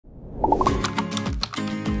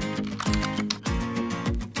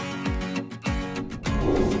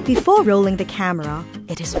Before rolling the camera,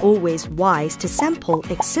 it is always wise to sample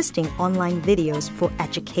existing online videos for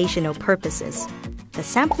educational purposes. The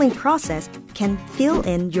sampling process can fill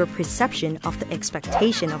in your perception of the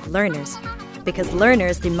expectation of learners, because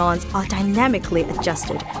learners' demands are dynamically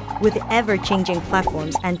adjusted with ever-changing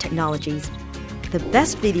platforms and technologies. The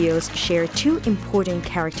best videos share two important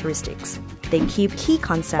characteristics. They keep key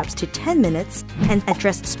concepts to 10 minutes and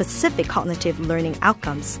address specific cognitive learning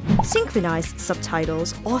outcomes. Synchronized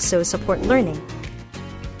subtitles also support learning.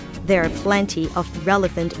 There are plenty of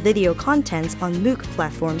relevant video contents on MOOC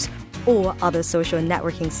platforms or other social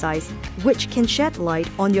networking sites which can shed light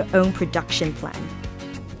on your own production plan.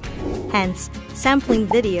 Hence, sampling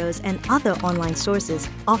videos and other online sources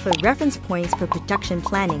offer reference points for production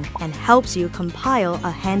planning and helps you compile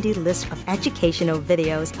a handy list of educational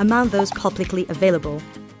videos among those publicly available.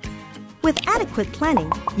 With adequate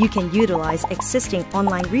planning, you can utilize existing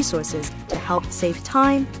online resources to help save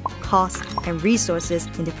time, cost, and resources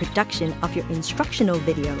in the production of your instructional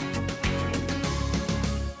video.